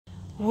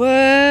Well,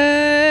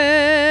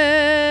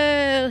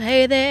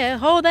 hey there,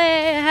 ho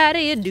there, how do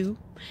you do?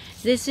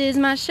 This is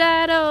my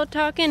shadow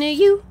talking to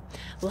you.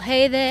 Well,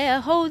 hey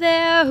there, ho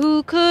there,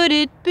 who could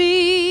it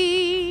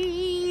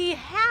be?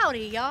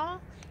 Howdy, y'all.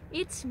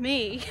 It's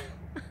me.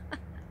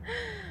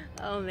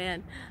 Oh,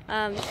 man.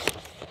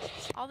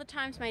 All the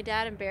times my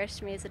dad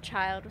embarrassed me as a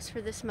child was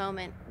for this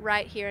moment,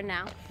 right here and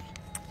now.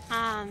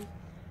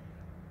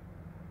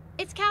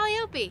 It's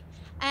Calliope,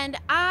 and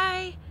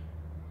I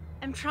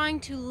am trying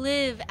to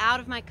live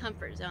out of my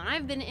comfort zone.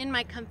 I've been in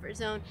my comfort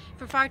zone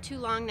for far too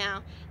long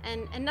now,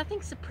 and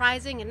nothing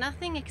surprising and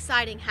nothing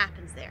exciting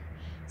happens there.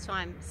 So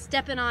I'm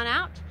stepping on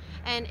out,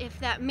 and if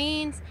that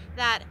means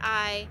that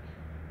I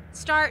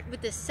start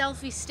with this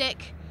selfie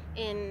stick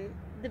in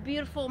the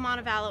beautiful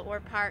Montevallo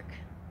Ore Park,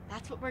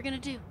 that's what we're gonna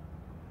do.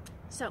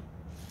 So,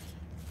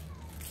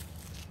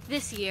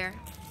 this year,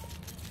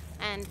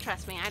 and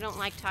trust me, I don't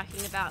like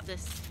talking about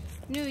this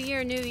new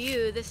year, new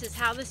you. This is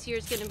how this year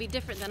is going to be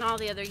different than all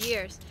the other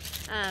years.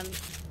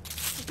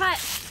 But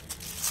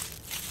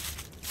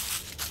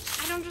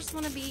I don't just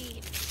want to be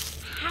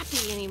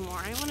happy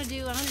anymore. I want to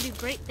do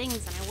great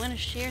things, and I want to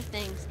share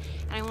things,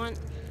 and I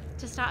want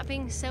to stop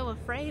being so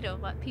afraid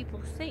of what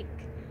people think.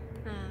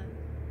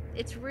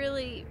 It's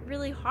really,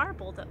 really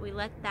horrible that we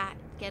let that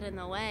get in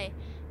the way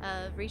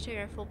of reaching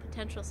our full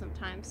potential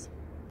sometimes.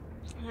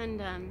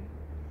 And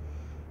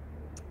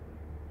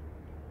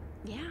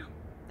yeah.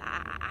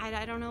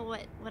 I don't know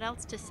what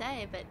else to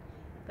say, but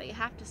you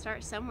have to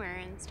start somewhere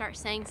and start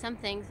saying some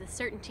things with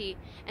certainty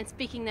and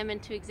speaking them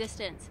into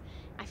existence.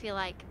 I feel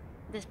like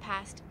this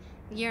past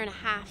year and a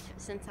half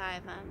since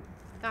I've,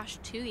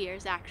 2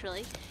 years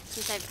actually,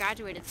 since I've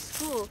graduated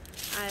school,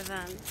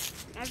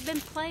 I've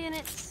been playing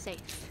it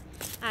safe.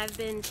 I've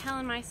been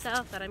telling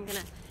myself that I'm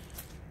gonna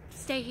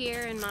stay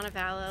here in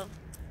Montevallo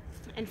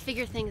and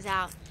figure things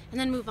out and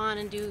then move on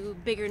and do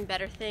bigger and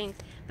better things.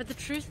 But the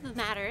truth of the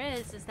matter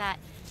is that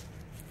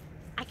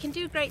I can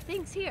do great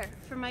things here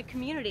for my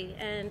community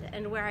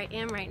and where I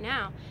am right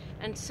now.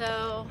 And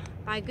so,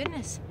 by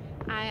goodness,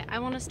 I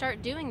want to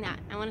start doing that.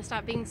 I want to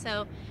stop being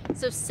so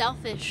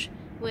selfish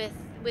with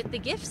the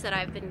gifts that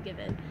I've been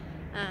given.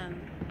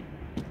 And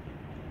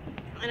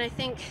I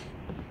think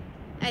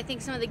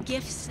some of the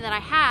gifts that I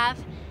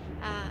have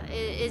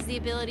is the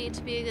ability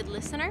to be a good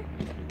listener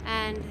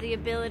and the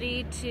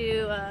ability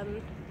to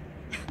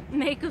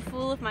make a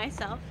fool of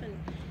myself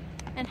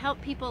and help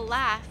people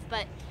laugh.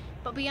 But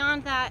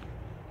beyond that,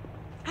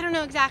 I don't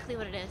know exactly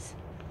what it is,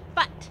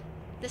 but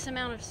this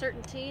amount of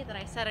certainty that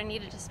I said I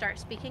needed to start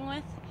speaking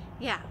with,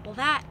 yeah, well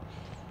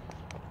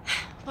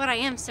what I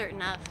am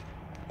certain of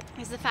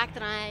is the fact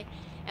that I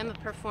am a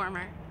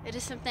performer. It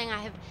is something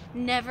I have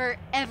never,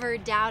 ever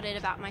doubted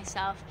about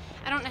myself.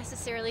 I don't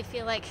necessarily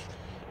feel like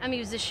a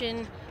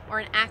musician or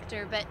an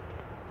actor, but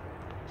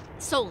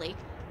solely.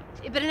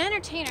 But an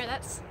entertainer,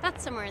 that's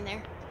somewhere in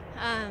there.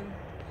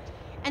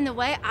 And the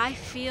way I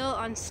feel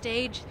on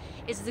stage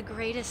is the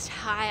greatest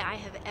high I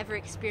have ever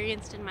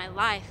experienced in my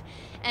life.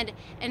 And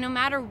no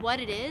matter what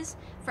it is,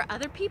 for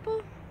other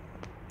people,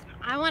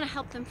 I want to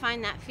help them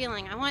find that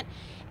feeling. I want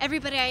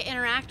everybody I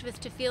interact with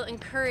to feel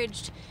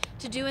encouraged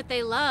to do what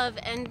they love.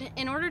 And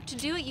in order to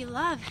do what you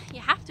love,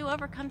 you have to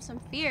overcome some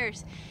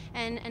fears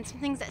and some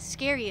things that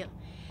scare you.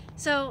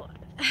 So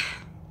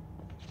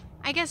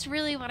I guess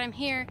really what I'm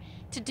here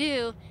to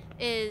do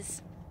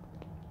is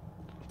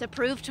to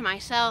prove to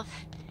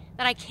myself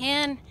that I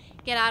can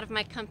get out of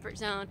my comfort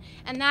zone,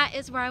 and that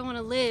is where I want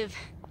to live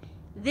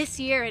this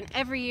year and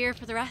every year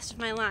for the rest of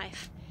my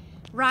life,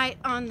 right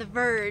on the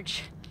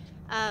verge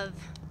of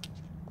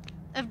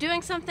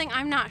doing something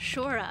I'm not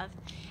sure of.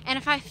 And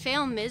if I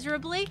fail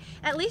miserably,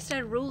 at least I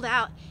ruled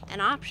out an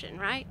option,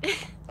 right?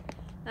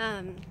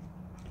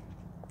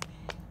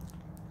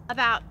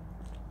 About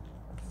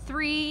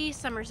 3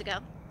 summers ago,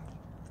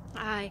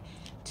 I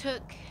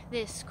took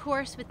this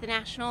course with the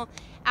National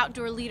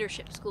Outdoor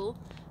Leadership School,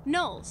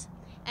 NOLS.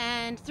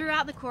 And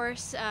throughout the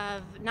course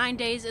of 9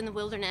 days in the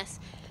wilderness,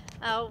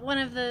 one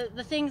of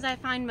the things I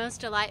find most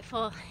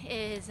delightful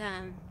is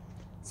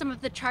some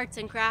of the charts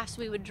and graphs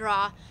we would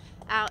draw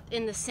out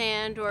in the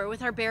sand or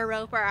with our bear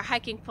rope or our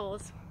hiking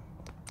poles.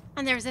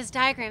 And there's this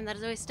diagram that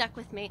has always stuck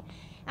with me,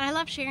 and I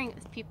love sharing it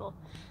with people.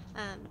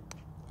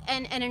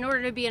 And in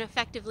order to be an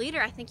effective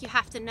leader, I think you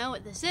have to know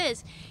what this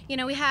is. You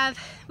know, we have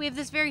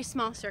this very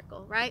small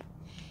circle, right?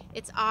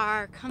 It's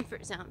our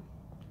comfort zone.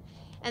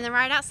 And then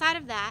right outside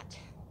of that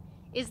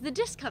is the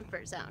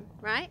discomfort zone,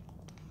 right?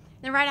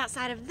 Then right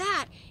outside of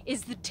that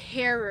is the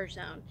terror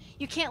zone.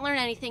 You can't learn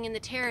anything in the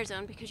terror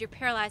zone because you're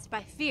paralyzed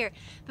by fear.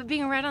 But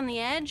being right on the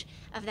edge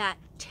of that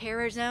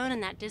terror zone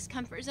and that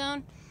discomfort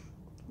zone,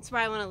 that's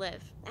where I want to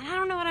live. And I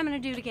don't know what I'm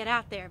going to do to get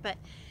out there, but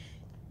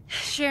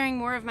sharing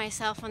more of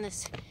myself on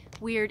this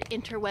weird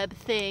interweb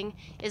thing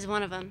is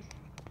one of them.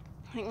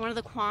 I think one of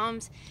the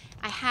qualms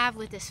I have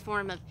with this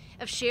form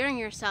of sharing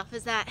yourself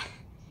is that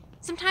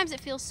sometimes it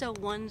feels so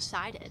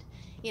one-sided.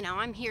 You know,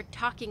 I'm here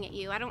talking at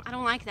you. I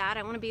don't like that.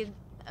 I want to be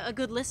a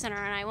good listener,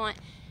 and I want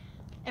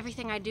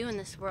everything I do in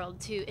this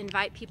world to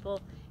invite people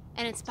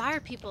and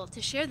inspire people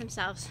to share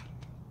themselves.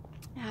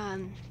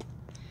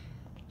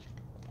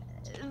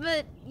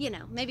 But you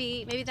know,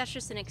 maybe that's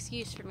just an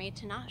excuse for me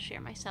to not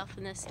share myself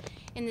in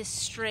this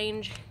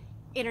strange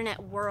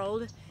internet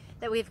world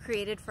that we've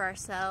created for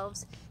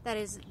ourselves. That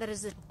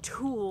is a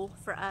tool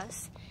for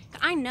us.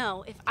 I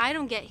know if I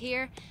don't get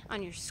here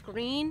on your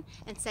screen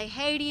and say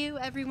hey to you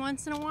every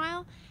once in a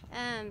while,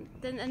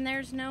 then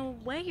there's no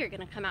way you're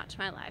gonna come out to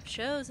my live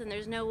shows, and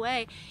there's no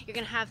way you're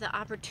gonna have the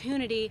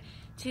opportunity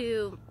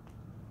to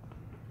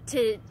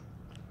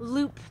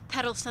loop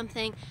pedal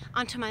something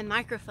onto my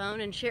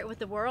microphone and share it with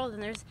the world.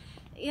 And there's,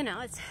 you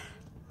know,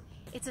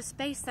 it's a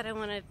space that I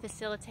want to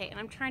facilitate, and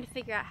I'm trying to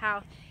figure out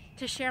how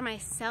to share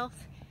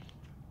myself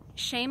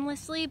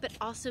shamelessly but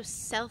also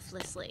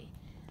selflessly.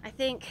 I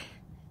think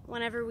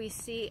whenever we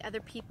see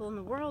other people in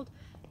the world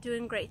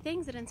doing great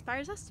things, it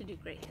inspires us to do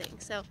great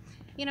things. So,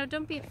 you know,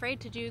 don't be afraid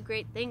to do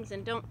great things,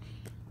 and don't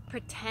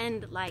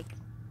pretend like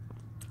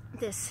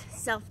this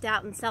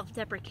self-doubt and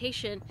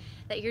self-deprecation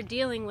that you're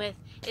dealing with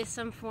is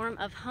some form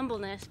of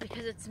humbleness,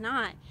 because it's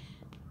not.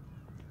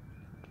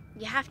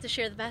 You have to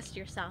share the best of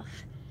yourself,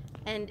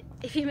 and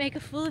if you make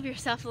a fool of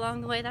yourself along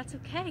the way, that's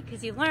okay,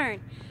 because you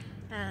learn.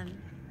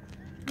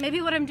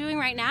 Maybe what I'm doing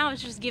right now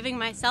is just giving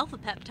myself a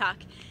pep talk.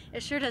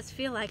 It sure does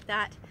feel like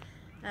that.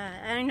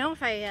 And I know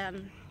if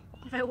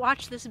I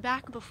watch this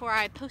back before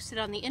I post it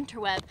on the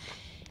interweb,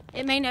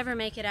 it may never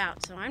make it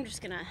out. So I'm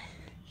just gonna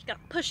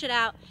push it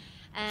out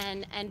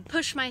and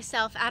push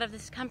myself out of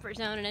this comfort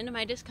zone and into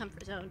my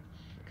discomfort zone,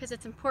 because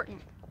it's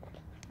important.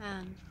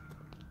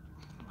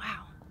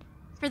 Wow.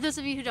 For those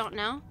of you who don't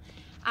know,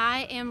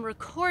 I am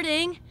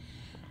recording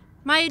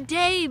my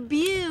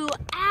debut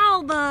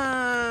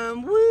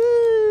album.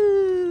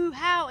 Woo!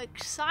 How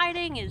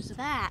exciting is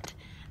that?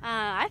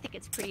 I think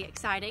it's pretty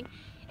exciting.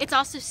 It's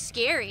also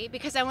scary,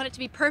 because I want it to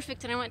be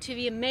perfect, and I want it to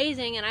be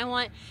amazing, and I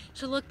want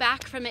to look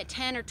back from it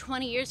 10 or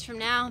 20 years from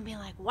now and be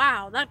like,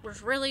 wow, that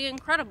was really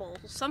incredible,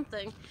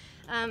 something.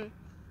 But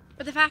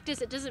the fact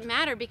is, it doesn't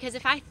matter, because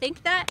if I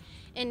think that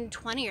in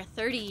 20 or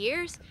 30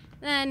 years,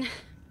 then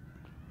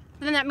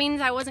that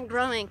means I wasn't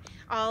growing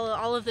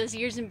all of those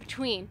years in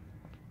between.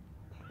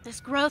 This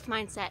growth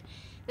mindset,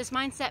 this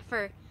mindset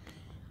for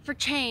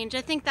change,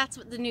 I think that's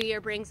what the new year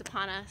brings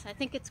upon us. I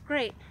think it's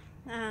great.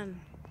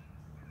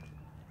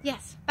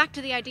 Yes, back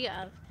to the idea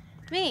of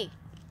me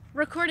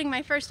recording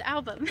my first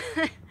album.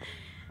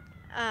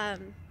 I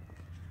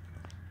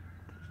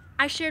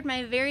shared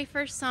my very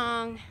first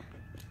song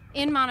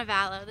in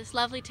Montevallo, this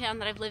lovely town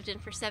that I've lived in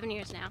for 7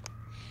 years now.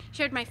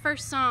 Shared my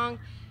first song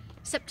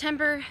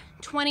September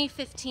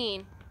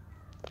 2015.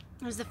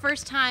 It was the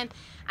first time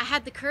I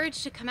had the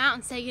courage to come out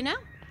and say, you know,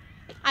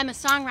 I'm a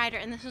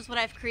songwriter and this is what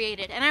I've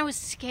created. And I was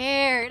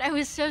scared. I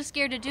was so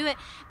scared to do it,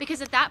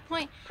 because at that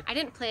point I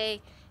didn't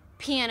play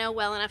piano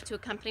well enough to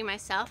accompany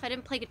myself. I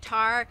didn't play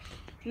guitar,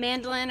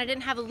 mandolin. I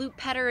didn't have a loop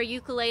pedal or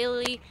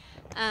ukulele.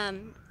 A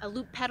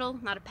loop pedal,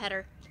 not a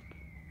pedal.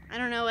 I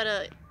don't know what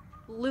a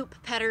loop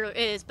pedal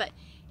is, but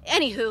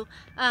anywho,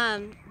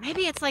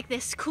 maybe it's like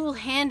this cool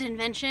hand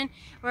invention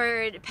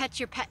where it pets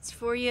your pets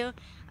for you.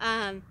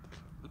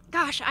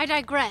 Gosh, I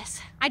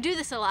digress. I do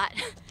this a lot.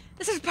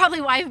 This is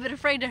probably why I've been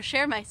afraid to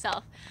share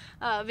myself,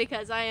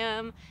 because I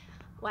am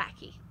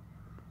wacky.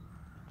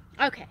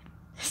 Okay,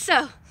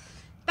 so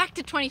back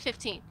to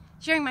 2015,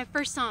 sharing my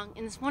first song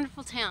in this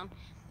wonderful town.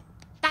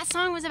 That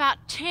song was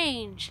about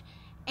change,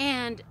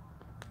 and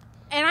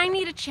I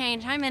need a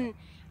change. I'm in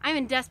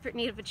desperate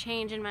need of a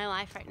change in my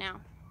life right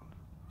now.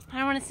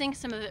 I want to sing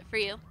some of it for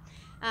you,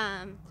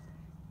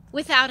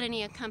 without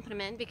any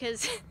accompaniment,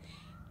 because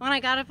when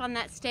I got up on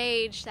that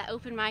stage, that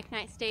open mic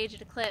night stage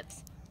at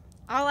Eclipse,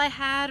 all I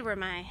had were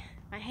my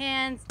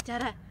hands,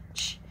 da-da,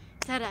 ch,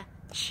 da-da,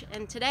 ch,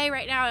 and today,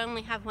 right now, I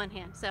only have one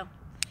hand. So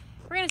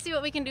we're gonna see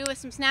what we can do with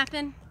some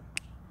snapping.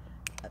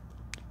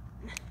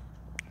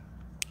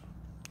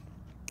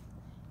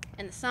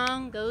 And the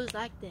song goes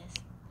like this.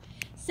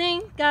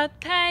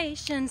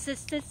 Syncopation,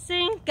 sister,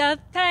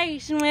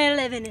 syncopation. We're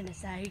living in a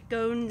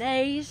psycho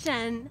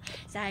nation.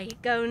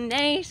 Psycho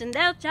nation.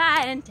 They'll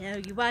try and tell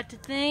you what to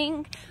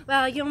think,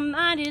 while your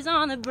mind is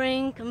on the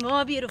brink of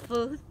more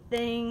beautiful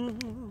things.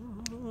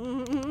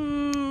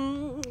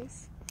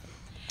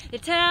 They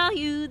tell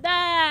you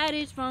that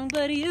it's wrong,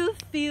 but you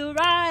feel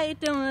right.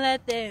 Don't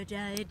let their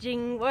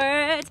judging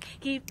words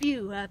keep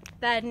you up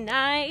at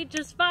night.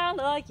 Just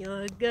follow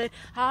your good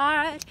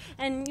heart,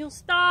 and you'll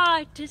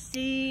start to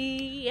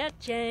see a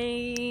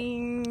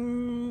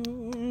change.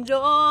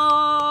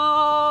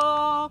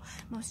 Oh,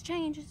 most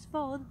changes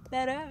for the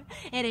better.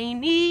 It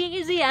ain't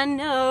easy, I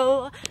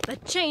know,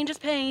 but change is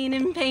pain,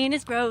 and pain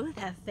is growth.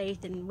 Have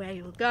faith in where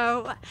you'll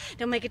go.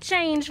 Don't make a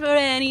change for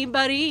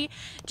anybody,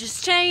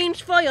 just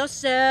change for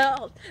yourself.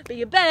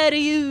 Be a better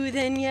you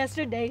than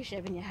yesterday,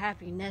 sharing your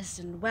happiness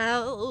and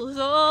wealth.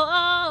 Oh,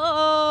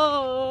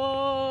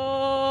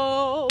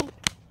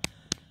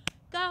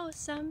 go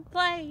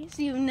someplace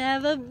you've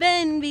never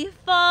been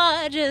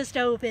before. Just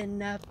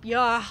open up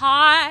your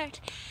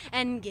heart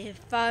and give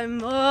far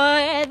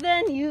more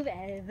than you've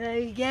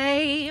ever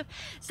gave.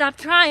 Stop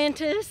trying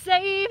to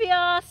save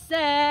yourself.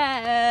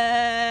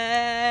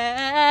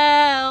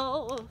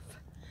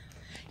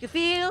 You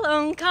feel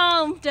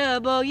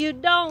uncomfortable, you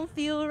don't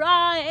feel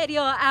right,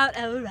 you're out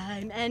of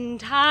rhyme and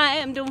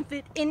time, don't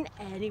fit in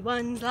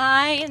anyone's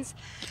lines.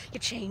 You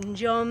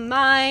change your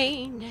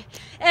mind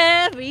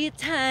every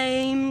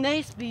time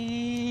they speak.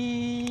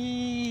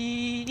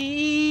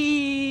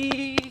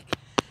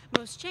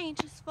 Most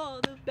change is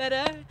for the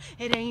better,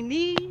 it ain't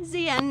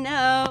easy, I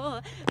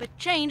know, but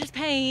change is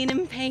pain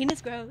and pain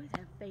is growth.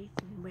 Have faith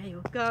in where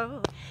you'll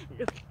go.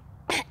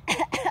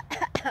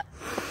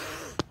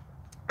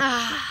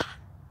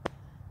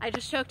 I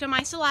just choked on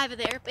my saliva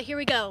there, but here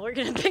we go. We're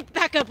gonna pick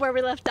back up where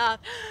we left off.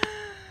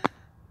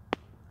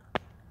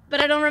 But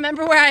I don't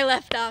remember where I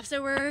left off,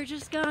 so we're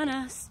just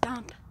gonna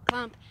stomp,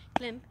 clomp,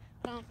 climp,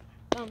 clomp,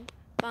 bump,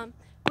 bump.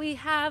 We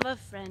have a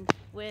friend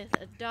with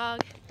a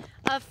dog,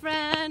 a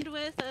friend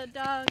with a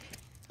dog.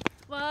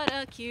 What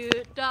a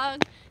cute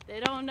dog. They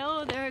don't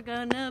know they're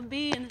gonna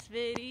be in this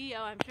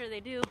video. I'm sure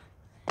they do.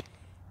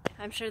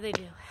 I'm sure they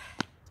do.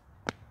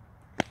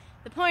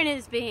 The point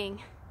is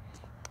being,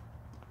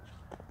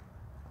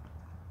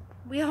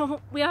 we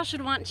all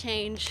should want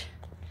change.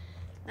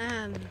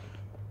 It's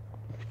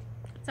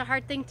a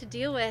hard thing to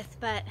deal with,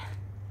 but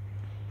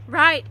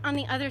right on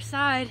the other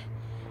side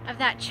of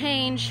that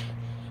change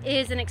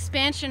is an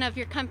expansion of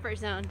your comfort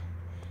zone.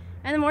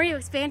 And the more you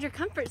expand your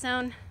comfort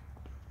zone,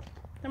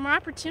 the more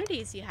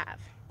opportunities you have.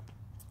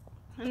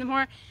 And the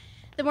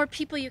more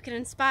people you can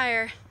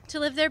inspire to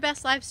live their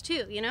best lives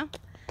too, you know?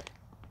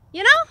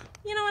 You know?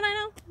 You know what I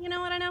know? You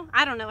know what I know?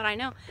 I don't know what I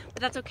know,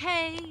 but that's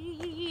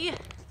okay.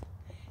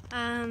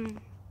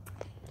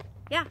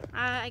 Yeah,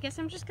 I guess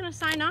I'm just gonna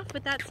sign off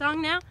with that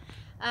song now.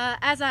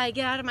 As I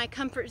get out of my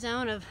comfort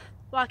zone of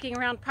walking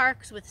around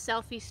parks with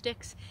selfie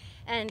sticks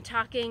and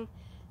talking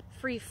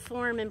free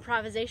form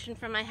improvisation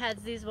from my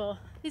head, these will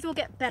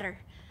get better.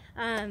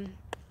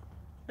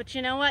 But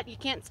you know what? You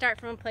can't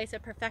start from a place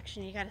of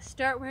perfection. You gotta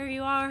start where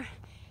you are,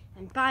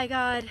 and by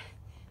God,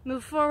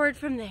 move forward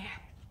from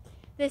there.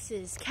 This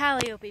is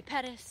Calliope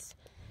Pettis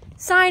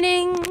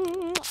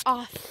signing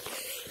off.